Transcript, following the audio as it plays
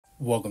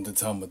Welcome to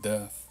Time of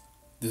Death.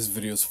 This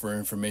video is for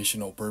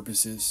informational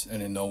purposes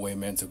and in no way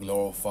meant to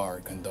glorify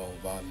or condone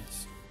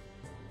violence.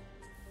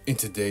 In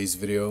today's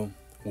video,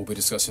 we'll be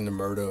discussing the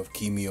murder of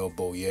Kimio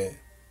Boyette.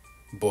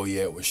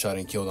 Boyette was shot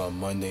and killed on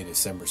Monday,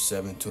 December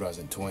 7,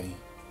 2020,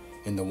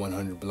 in the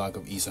 100 block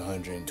of East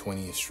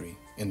 120th Street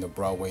in the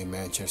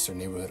Broadway-Manchester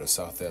neighborhood of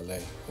South LA,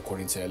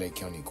 according to LA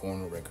County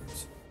coroner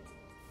records.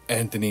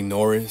 Anthony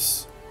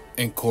Norris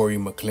and Corey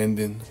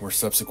McClendon were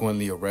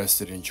subsequently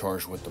arrested and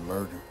charged with the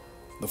murder.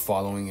 The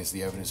following is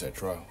the evidence at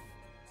trial.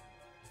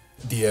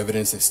 The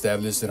evidence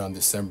established that on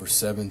December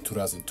 7,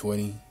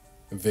 2020,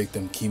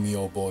 victim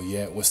Kimio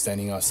Boyette was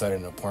standing outside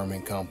an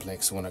apartment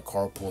complex when a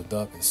car pulled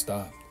up and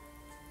stopped.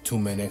 Two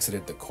men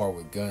exited the car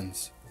with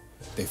guns.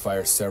 They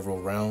fired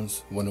several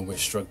rounds, one of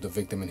which struck the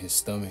victim in his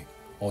stomach,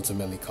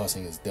 ultimately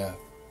causing his death.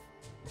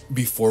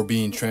 Before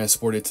being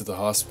transported to the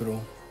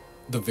hospital,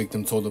 the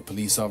victim told a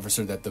police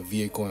officer that the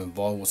vehicle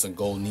involved was a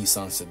gold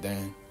Nissan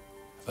sedan.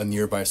 A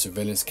nearby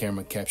surveillance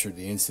camera captured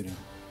the incident.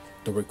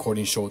 The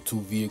recording showed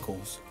two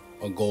vehicles,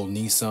 a gold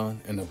Nissan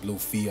and a blue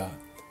Fiat,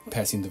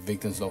 passing the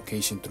victim's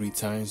location 3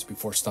 times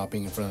before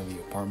stopping in front of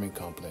the apartment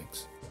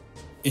complex.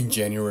 In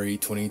January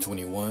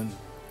 2021,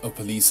 a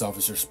police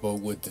officer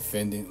spoke with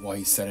defendant while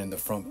he sat in the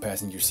front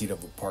passenger seat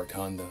of a parked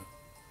Honda.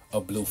 A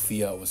blue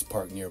Fiat was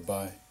parked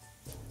nearby.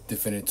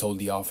 Defendant told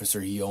the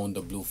officer he owned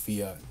the blue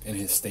Fiat, and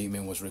his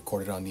statement was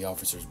recorded on the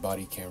officer's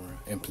body camera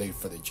and played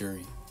for the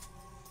jury.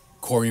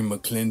 Corey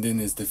McClendon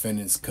is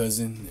defendant's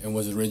cousin and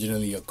was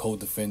originally a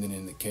co-defendant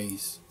in the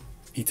case.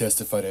 He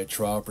testified at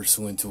trial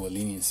pursuant to a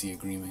leniency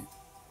agreement.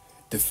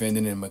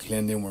 Defendant and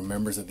McClendon were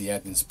members of the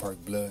Athens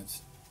Park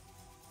Bloods.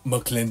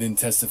 McClendon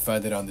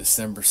testified that on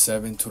December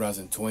 7,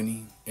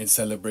 2020, in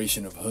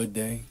celebration of Hood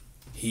Day,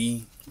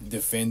 he,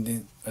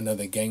 defendant,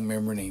 another gang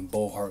member named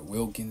Bohart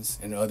Wilkins,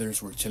 and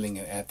others were chilling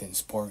at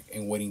Athens Park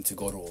and waiting to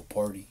go to a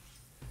party.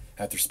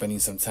 After spending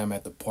some time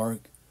at the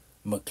park,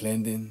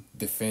 McClendon,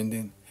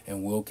 defendant,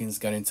 and Wilkins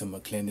got into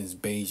McClendon's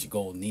beige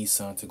gold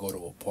Nissan to go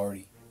to a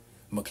party.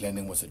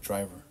 McClendon was a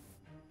driver.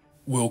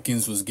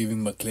 Wilkins was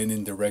giving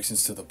McClendon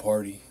directions to the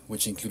party,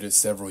 which included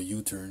several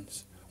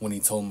U-turns, when he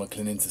told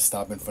McClendon to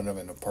stop in front of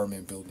an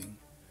apartment building.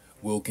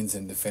 Wilkins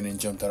and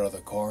defendant jumped out of the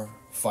car,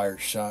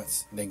 fired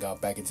shots, then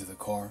got back into the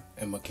car,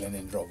 and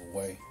McClendon drove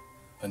away.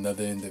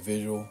 Another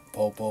individual,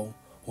 Popo,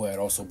 who had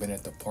also been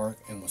at the park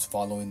and was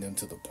following them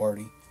to the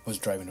party, was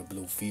driving a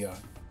blue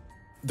Fiat.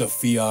 The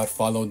Fiat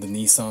followed the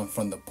Nissan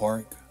from the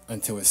park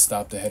until it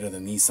stopped ahead of the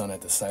Nissan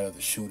at the site of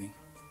the shooting.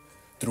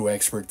 Through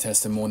expert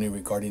testimony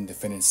regarding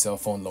defendant's cell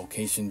phone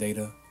location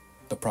data,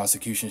 the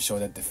prosecution showed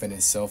that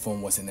defendant's cell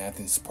phone was in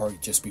Athens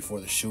Park just before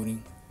the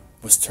shooting,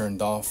 was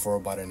turned off for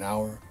about an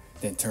hour,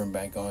 then turned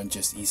back on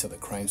just east of the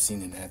crime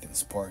scene in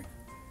Athens Park.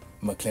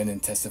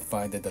 McClendon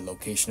testified that the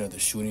location of the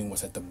shooting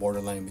was at the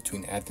borderline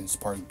between Athens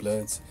Park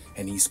Bloods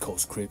and East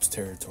Coast Crips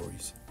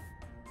territories.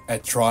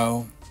 At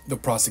trial, the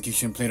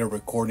prosecution played a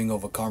recording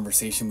of a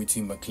conversation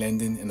between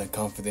McClendon and a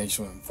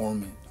confidential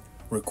informant,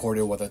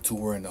 recorded while the two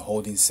were in a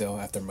holding cell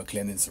after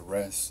McClendon's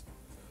arrest.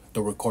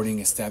 The recording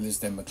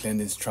established that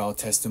McClendon's trial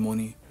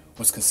testimony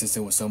was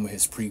consistent with some of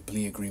his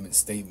pre-plea agreement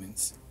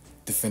statements.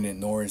 Defendant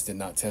Norris did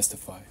not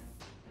testify.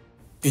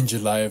 In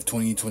July of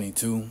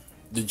 2022,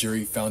 the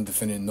jury found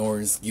defendant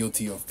Norris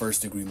guilty of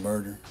first-degree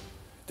murder.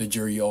 The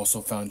jury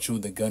also found true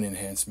the gun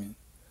enhancement.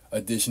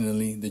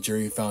 Additionally, the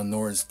jury found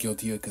Norris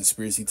guilty of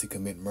conspiracy to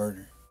commit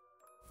murder.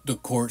 The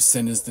court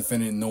sentenced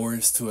defendant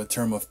Norris to a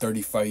term of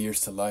 35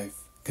 years to life,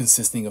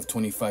 consisting of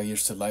 25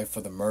 years to life for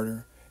the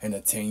murder and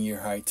a 10-year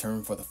high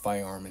term for the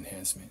firearm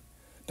enhancement.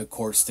 The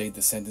court stayed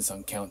the sentence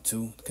on count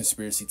 2,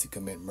 conspiracy to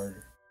commit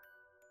murder.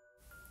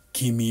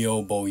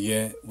 Kimio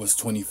Boyette was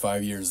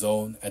 25 years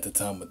old at the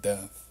time of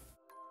death.